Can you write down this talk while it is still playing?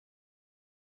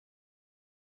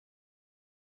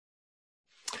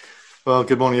Well,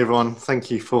 good morning, everyone. Thank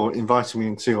you for inviting me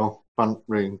into your front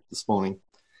room this morning.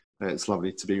 It's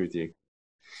lovely to be with you.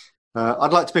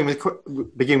 I'd like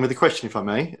to begin with a question, if I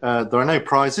may. There are no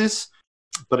prizes,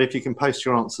 but if you can post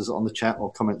your answers on the chat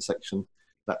or comment section,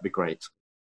 that'd be great.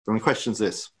 The question is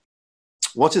this: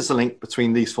 what is the link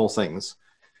between these four things?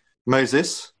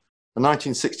 Moses, a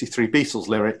 1963 Beatles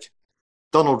lyric,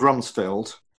 Donald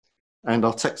Rumsfeld, and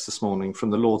our text this morning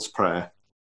from the Lord's Prayer,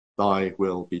 "Thy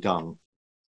will be done."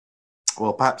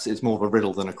 Well, perhaps it's more of a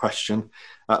riddle than a question.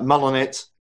 Mull on it,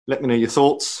 let me know your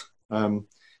thoughts.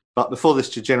 But before this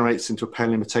degenerates into a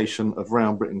pale imitation of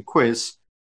round Britain quiz,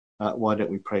 why don't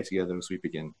we pray together as we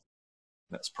begin?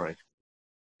 Let's pray.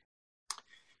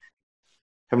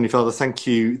 Heavenly Father, thank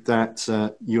you that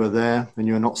you are there and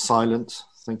you are not silent.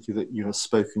 Thank you that you have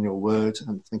spoken your word,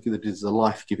 and thank you that it is a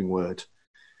life-giving word.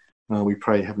 We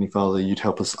pray, Heavenly Father, you'd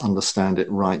help us understand it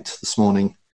right this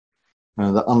morning.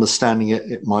 That understanding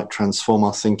it might transform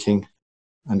our thinking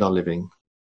and our living,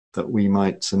 that we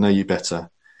might know you better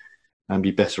and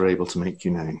be better able to make you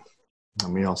known.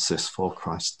 And we ask this for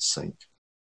Christ's sake.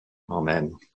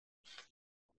 Amen.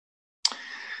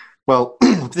 Well,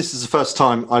 this is the first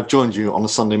time I've joined you on a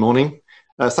Sunday morning.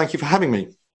 Thank you for having me.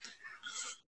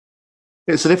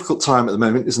 It's a difficult time at the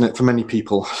moment, isn't it, for many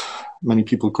people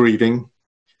grieving,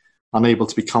 unable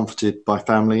to be comforted by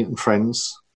family and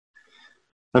friends,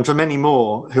 and for many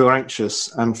more who are anxious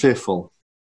and fearful.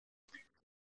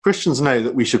 Christians know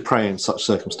that we should pray in such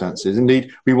circumstances.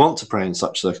 Indeed, we want to pray in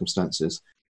such circumstances,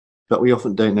 but we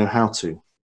often don't know how to.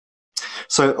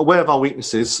 So, aware of our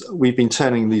weaknesses, we've been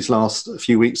turning these last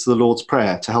few weeks to the Lord's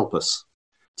Prayer to help us,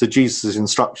 to Jesus'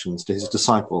 instructions to his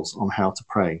disciples on how to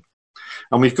pray.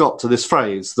 And we've got to this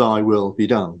phrase, "Thy will be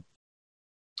done."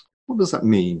 What does that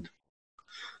mean?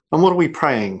 And what are we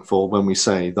praying for when we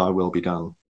say, "Thy will be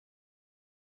done"?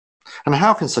 And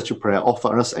how can such a prayer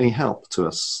offer us any help to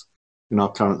us in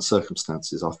our current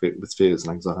circumstances, with fears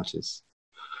and anxieties?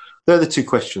 They're the two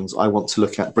questions I want to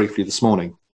look at briefly this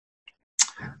morning.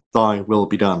 Thy will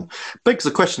be done. Begs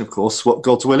the question, of course, what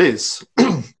God's will is.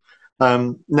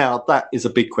 Now, that is a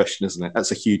big question, isn't it?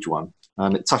 That's a huge one.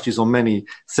 And it touches on many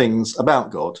things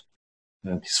about God,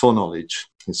 his foreknowledge,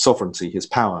 his sovereignty, his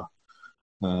power,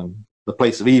 the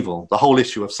place of evil, the whole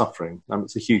issue of suffering.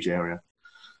 It's a huge area.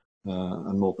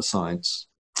 And more besides.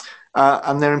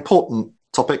 And they're important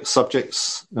topics,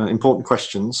 subjects, important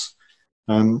questions,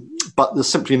 but there's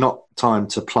simply not time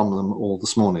to plumb them all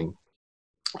this morning.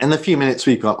 In the few minutes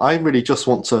we've got, I really just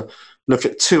want to look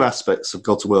at two aspects of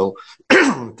God's will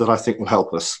that I think will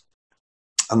help us,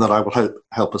 and that I will hope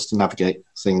help us to navigate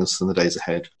things in the days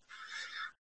ahead.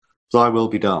 Thy will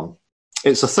be done.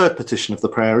 It's the third petition of the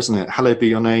prayer, isn't it? Hallowed be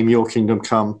your name, your kingdom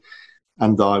come,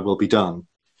 and thy will be done.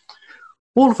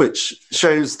 All of which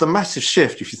shows the massive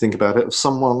shift, if you think about it, of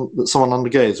someone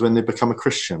undergoes when they become a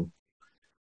Christian.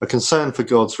 A concern for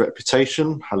God's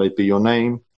reputation, hallowed be your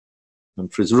name,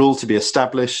 and for his rule to be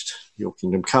established, your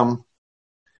kingdom come,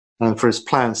 and for his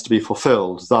plans to be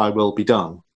fulfilled, thy will be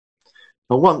done.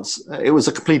 And once it was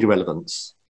a complete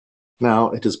irrelevance. Now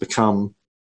it has become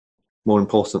more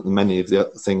important than many of the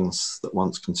other things that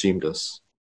once consumed us.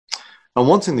 And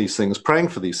wanting these things, praying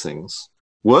for these things,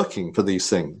 working for these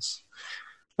things,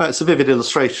 it's a vivid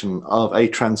illustration of a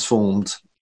transformed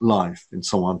life in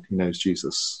someone who knows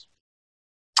Jesus.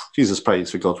 Jesus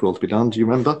prays for God's will to be done. Do you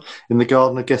remember? In the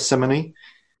Garden of Gethsemane,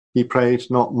 he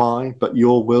prayed, "Not my, but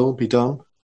your will be done."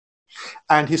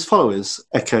 And his followers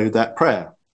echoed that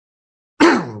prayer.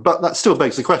 But that still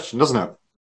begs the question, doesn't it?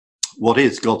 What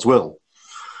is God's will?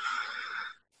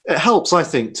 It helps, I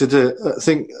think, to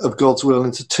think of God's will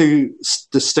into two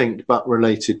distinct but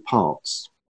related parts.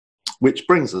 Which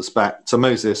brings us back to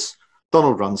Moses,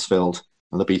 Donald Rumsfeld,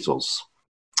 and the Beatles.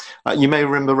 You may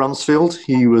remember Rumsfeld.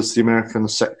 He was the American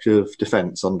Secretary of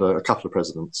Defense under a couple of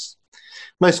presidents.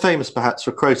 Most famous, perhaps, for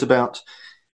a quote about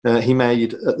he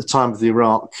made at the time of the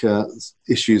Iraq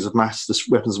issues of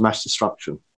weapons of mass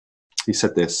destruction. He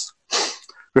said this: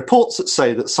 "Reports that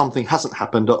say that something hasn't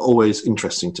happened are always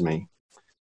interesting to me.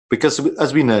 Because,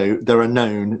 as we know, there are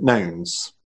known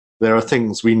knowns. There are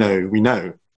things we know we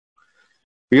know.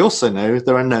 We also know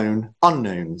there are known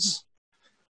unknowns.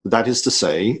 That is to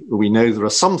say, we know there are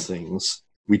some things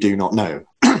we do not know.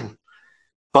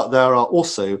 But there are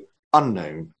also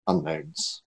unknown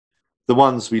unknowns. The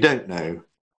ones we don't know.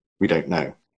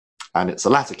 And it's the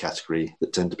latter category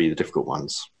that tend to be the difficult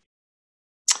ones.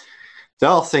 There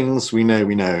are things we know,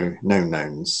 known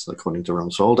knowns, according to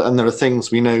Rumsfeld, and there are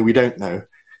things we don't know,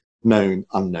 known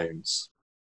unknowns.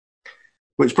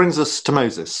 Which brings us to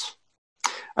Moses.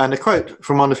 And a quote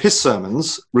from one of his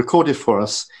sermons recorded for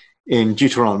us in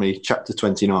Deuteronomy chapter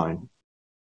 29.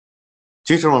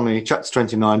 Deuteronomy chapter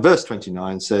 29, verse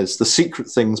 29 says, "The secret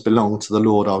things belong to the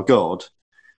Lord our God,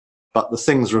 but the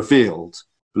things revealed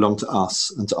belong to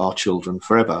us and to our children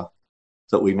forever,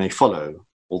 that we may follow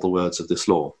all the words of this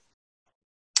law."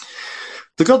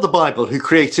 The God of the Bible, who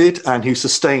created and who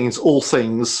sustains all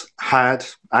things, had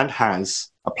and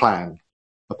has a plan,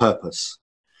 a purpose.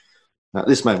 Now, at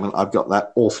this moment, I've got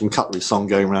that Orphan Cutlery song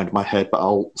going around in my head, but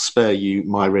I'll spare you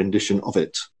my rendition of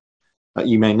it.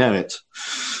 You may know it.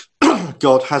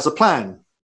 God has a plan,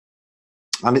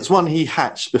 and it's one he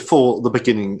hatched before the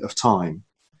beginning of time.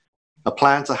 A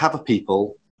plan to have a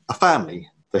people, a family,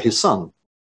 for his son.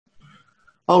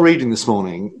 Our reading this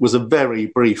morning was a very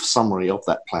brief summary of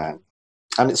that plan,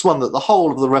 and it's one that the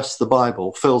whole of the rest of the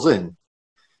Bible fills in.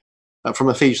 From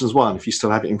Ephesians 1, if you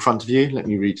still have it in front of you, let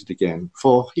me read it again.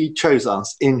 "For he chose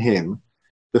us in him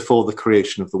before the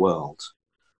creation of the world,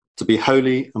 to be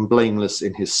holy and blameless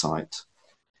in his sight.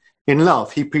 In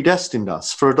love, he predestined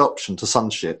us for adoption to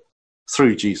sonship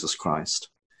through Jesus Christ,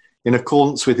 in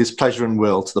accordance with his pleasure and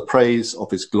will, to the praise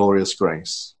of his glorious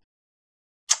grace.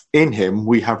 In him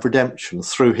we have redemption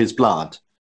through his blood,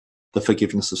 the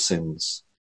forgiveness of sins,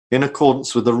 in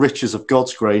accordance with the riches of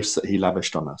God's grace that he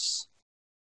lavished on us.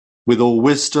 With all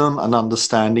wisdom and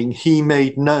understanding, he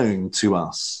made known to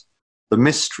us the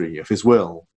mystery of his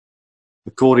will,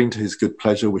 according to his good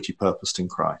pleasure which he purposed in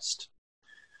Christ,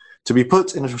 to be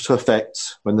put into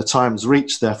effect when the times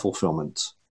reach their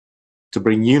fulfillment, to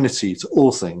bring unity to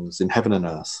all things in heaven and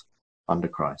earth under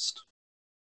Christ."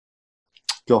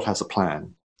 God has a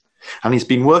plan, and he's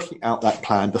been working out that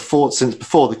plan since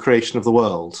before the creation of the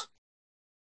world.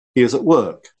 He is at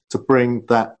work to bring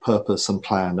that purpose and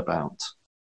plan about.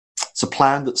 It's a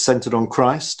plan that's centered on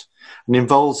Christ and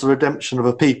involves the redemption of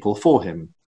a people for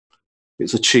him.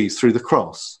 It's achieved through the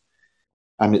cross,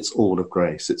 and it's all of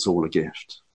grace. It's all a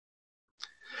gift.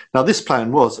 Now, this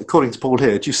plan was, according to Paul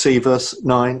here, do you see verse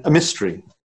 9, a mystery,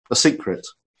 a secret,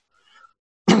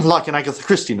 like an Agatha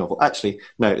Christie novel. Actually,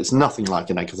 no, it's nothing like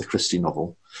an Agatha Christie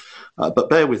novel, but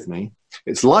bear with me.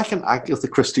 It's like an Agatha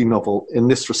Christie novel in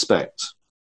this respect,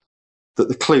 that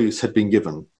the clues had been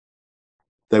given.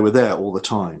 They were there all the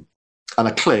time, and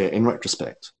are clear in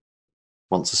retrospect,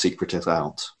 once the secret is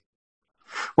out.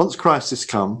 Once Christ has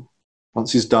come,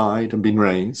 once he's died and been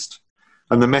raised,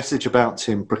 and the message about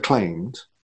him proclaimed,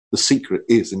 the secret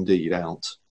is indeed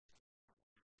out.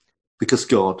 Because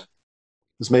God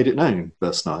has made it known,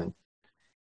 verse 9.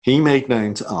 He made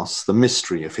known to us the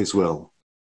mystery of his will.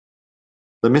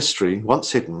 The mystery,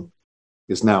 once hidden,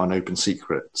 is now an open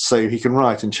secret. So he can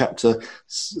write in chapter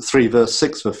 3, verse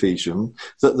 6 of Ephesians,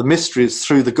 that the mystery is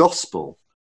through the gospel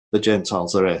the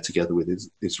Gentiles are heir together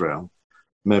with Israel,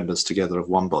 members together of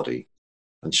one body,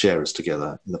 and sharers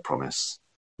together in the promise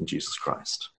in Jesus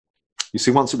Christ. You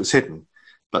see, once it was hidden,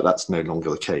 but that's no longer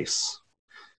the case,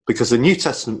 because the New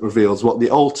Testament reveals what the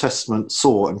Old Testament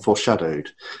saw and foreshadowed,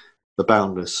 the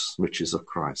boundless riches of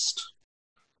Christ.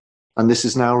 And this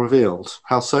is now revealed.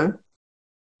 How so?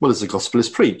 Well, as the gospel is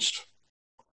preached,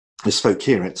 as folk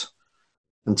hear it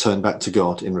and turn back to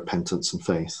God in repentance and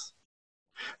faith.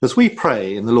 As we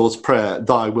pray in the Lord's Prayer,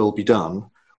 "Thy will be done,"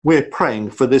 we're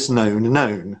praying for this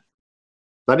known.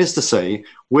 That is to say,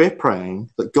 we're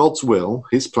praying that God's will,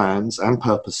 his plans and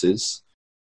purposes,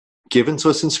 given to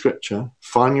us in Scripture,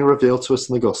 finally revealed to us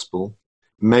in the gospel,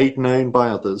 made known by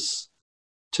others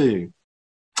too,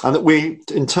 and that we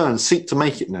in turn seek to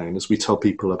make it known as we tell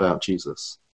people about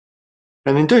Jesus.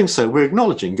 And in doing so, we're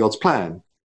acknowledging God's plan,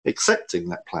 accepting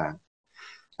that plan,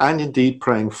 and indeed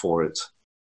praying for it,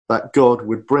 that God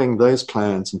would bring those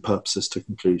plans and purposes to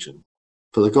conclusion,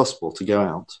 for the gospel to go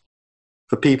out,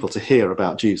 for people to hear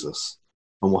about Jesus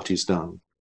and what he's done,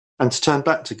 and to turn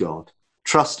back to God,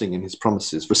 trusting in his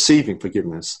promises, receiving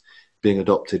forgiveness, being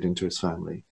adopted into his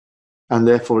family, and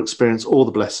therefore experience all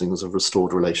the blessings of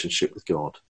restored relationship with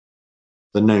God.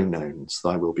 The known knowns,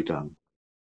 thy will be done.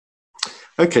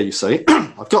 Okay, you say,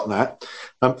 I've got that,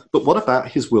 but what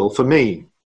about his will for me?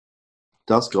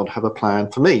 Does God have a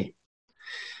plan for me?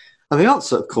 And the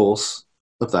answer, of course,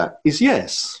 of that is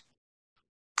yes.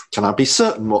 Can I be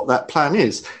certain what that plan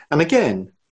is? And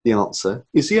again, the answer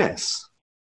is yes.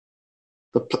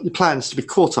 The plan is to be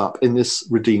caught up in this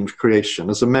redeemed creation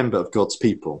as a member of God's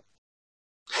people.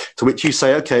 To which you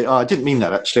say, okay, I didn't mean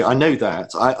that actually. I know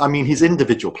that. I mean his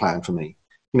individual plan for me.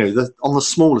 You know, on the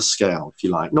smaller scale, if you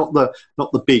like, not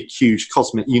the big, huge,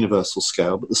 cosmic, universal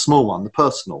scale, but the small one, the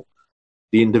personal,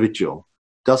 the individual.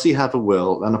 Does he have a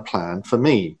will and a plan for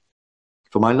me,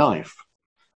 for my life?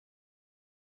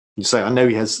 You say, I know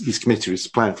he's committed to his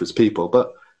plan for his people,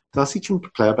 but does he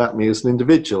care about me as an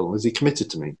individual? Is he committed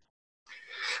to me?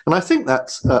 And I think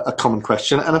that's a common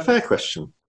question and a fair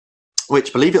question.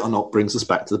 which, believe it or not, brings us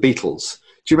back to the Beatles.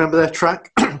 Do you remember their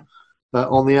track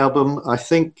on the album, I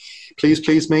think, Please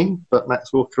Please Me, but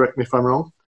Max will correct me if I'm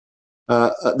wrong.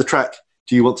 The track,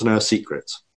 Do You Want to Know a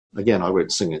Secret? Again, I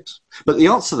won't sing it. But the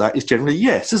answer to that is generally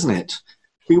yes, isn't it?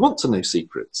 We want to know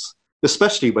secrets,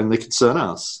 especially when they concern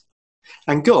us.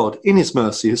 And God, in his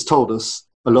mercy, has told us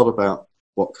a lot about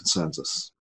what concerns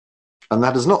us. And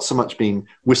that has not so much been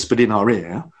whispered in our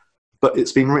ear, but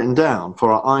it's been written down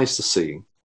for our eyes to see,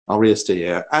 our ears to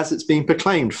hear, as it's been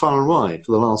proclaimed far and wide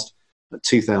for the last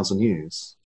 2,000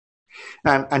 years.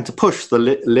 And to push the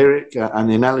lyric and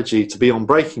the analogy to be on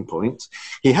breaking point,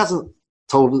 he hasn't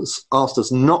asked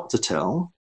us not to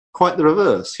tell, quite the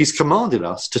reverse. He's commanded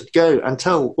us to go and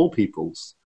tell all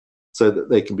peoples so that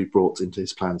they can be brought into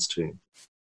his plans too.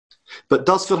 But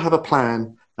does God have a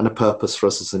plan and a purpose for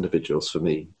us as individuals, for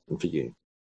me and for you?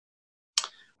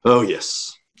 Oh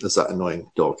yes, as that annoying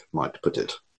dog might put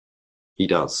it. He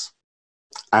does.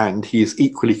 And he is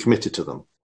equally committed to them.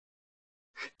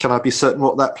 Can I be certain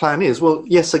what that plan is? Well,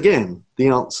 yes, again, the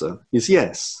answer is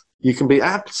yes. You can be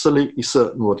absolutely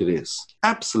certain what it is.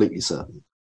 Absolutely certain.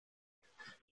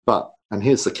 But, and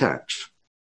here's the catch,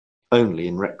 only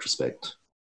in retrospect.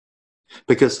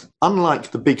 Because unlike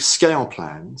the big scale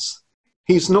plans,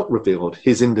 he's not revealed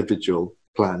his individual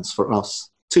plans for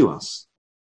us, to us.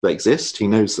 They exist, he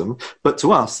knows them, but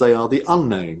to us they are the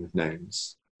unknown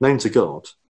knowns, known to God,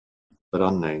 but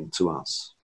unknown to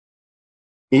us.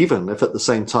 Even if at the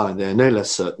same time they are no less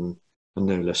certain and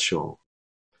no less sure.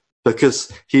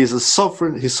 Because he is a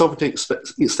sovereign, his sovereignty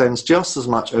extends just as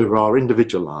much over our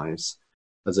individual lives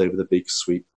as over the big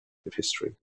sweep of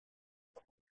history.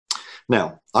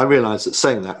 Now, I realise that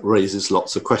saying that raises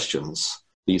lots of questions,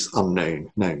 these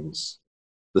unknown knowns,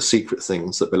 the secret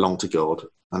things that belong to God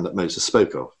and that Moses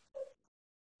spoke of.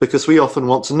 Because we often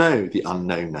want to know the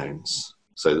unknown knowns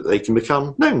so that they can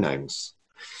become known knowns.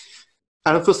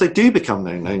 And of course, they do become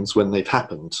known knowns when they've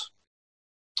happened.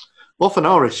 Often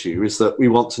our issue is that we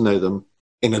want to know them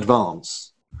in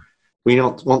advance. We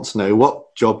want to know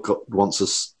what job God wants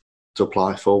us to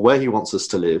apply for, where he wants us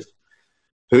to live,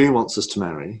 who he wants us to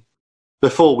marry,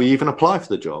 before we even apply for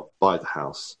the job, buy the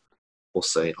house, or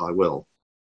say, I will.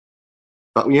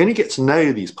 But we only get to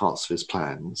know these parts of his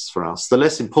plans for us, the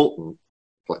less important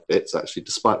bits, actually,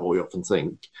 despite what we often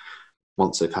think,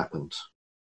 once they've happened.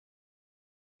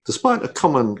 Despite a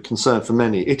common concern for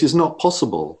many, it is not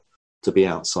possible to be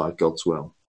outside God's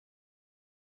will.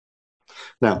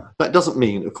 Now, that doesn't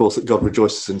mean, of course, that God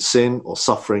rejoices in sin or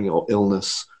suffering or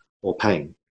illness or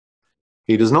pain.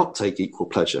 He does not take equal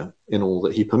pleasure in all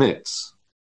that he permits.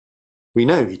 We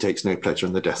know he takes no pleasure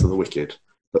in the death of the wicked,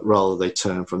 but rather they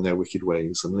turn from their wicked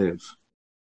ways and live.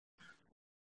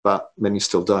 But many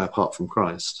still die apart from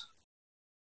Christ.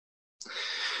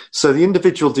 So the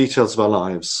individual details of our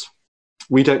lives,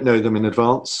 we don't know them in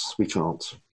advance, we can't.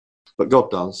 But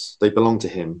God does. They belong to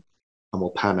him and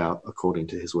will pan out according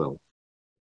to his will.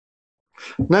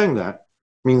 Knowing that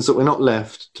means that we're not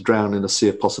left to drown in a sea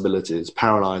of possibilities,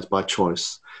 paralysed by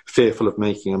choice, fearful of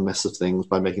making a mess of things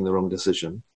by making the wrong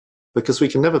decision, because we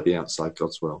can never be outside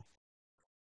God's will.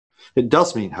 It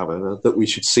does mean, however, that we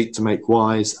should seek to make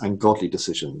wise and godly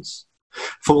decisions.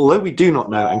 For although we do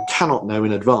not know and cannot know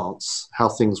in advance how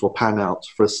things will pan out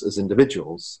for us as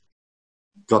individuals,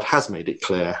 God has made it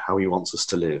clear how he wants us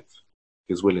to live,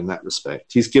 his will in that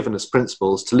respect. He's given us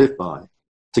principles to live by,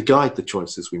 to guide the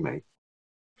choices we make,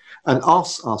 and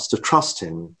asks us to trust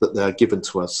him that they are given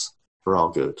to us for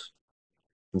our good,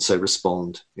 and so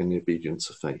respond in the obedience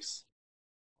of faith.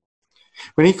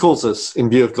 When he calls us, in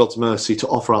view of God's mercy, to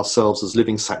offer ourselves as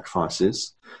living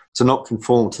sacrifices, to not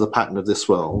conform to the pattern of this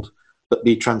world, but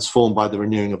be transformed by the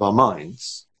renewing of our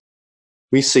minds,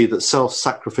 we see that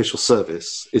self-sacrificial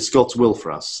service is God's will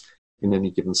for us in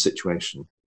any given situation.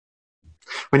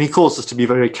 When he calls us to be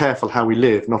very careful how we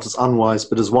live, not as unwise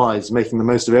but as wise, making the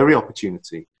most of every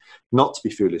opportunity, not to be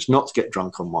foolish, not to get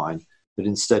drunk on wine, but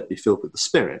instead be filled with the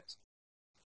Spirit,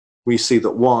 we see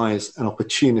that wise and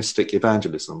opportunistic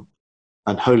evangelism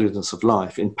and holiness of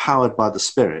life, empowered by the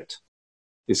Spirit,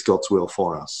 is God's will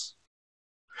for us.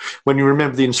 When you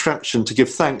remember the instruction to give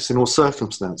thanks in all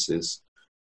circumstances,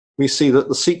 we see that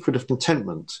the secret of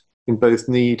contentment in both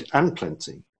need and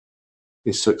plenty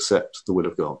is to accept the will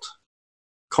of God,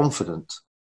 confident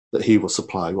that he will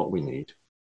supply what we need,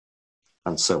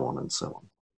 and so on and so on.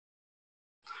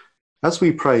 As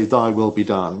we pray, thy will be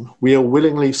done, we are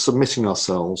willingly submitting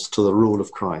ourselves to the rule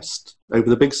of Christ over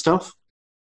the big stuff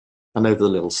and over the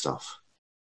little stuff.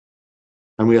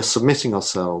 And we are submitting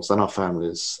ourselves and our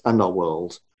families and our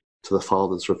world to the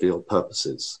Father's revealed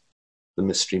purposes, the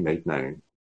mystery made known,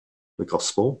 the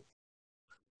gospel,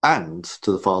 and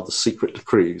to the Father's secret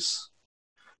decrees,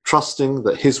 trusting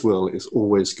that his will is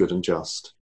always good and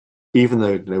just, even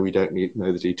though we don't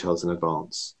know the details in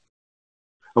advance.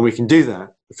 And we can do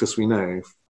that because we know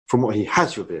from what he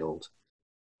has revealed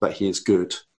that he is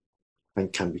good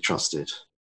and can be trusted.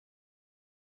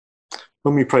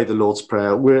 When we pray the Lord's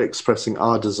Prayer, we're expressing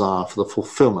our desire for the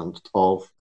fulfillment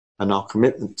of and our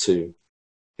commitment to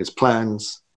his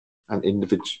plans, and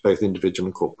both individual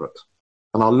and corporate,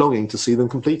 and our longing to see them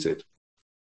completed,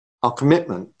 our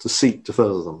commitment to seek to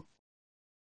further them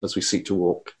as we seek to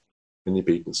walk in the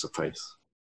obedience of faith.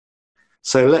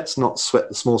 So let's not sweat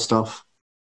the small stuff,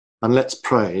 and let's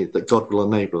pray that God will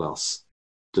enable us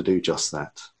to do just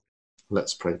that.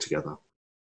 Let's pray together.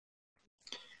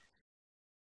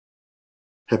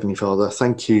 Heavenly Father,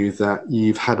 thank you that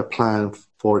you've had a plan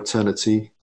for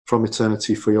eternity, from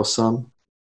eternity for your Son.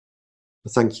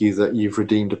 Thank you that you've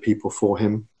redeemed a people for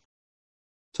him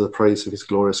to the praise of his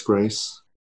glorious grace.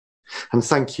 And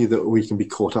thank you that we can be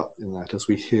caught up in that as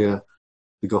we hear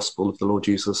the gospel of the Lord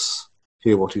Jesus,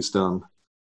 hear what he's done,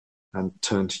 and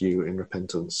turn to you in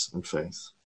repentance and faith.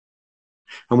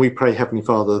 And we pray, Heavenly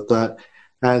Father, that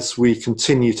as we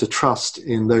continue to trust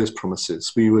in those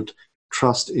promises, we would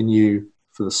trust in you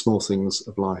for the small things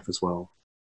of life as well,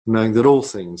 knowing that all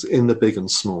things, in the big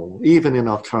and small, even in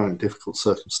our current difficult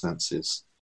circumstances,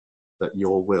 that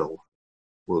your will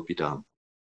be done.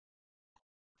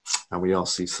 And we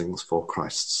ask these things for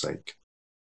Christ's sake.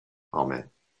 Amen.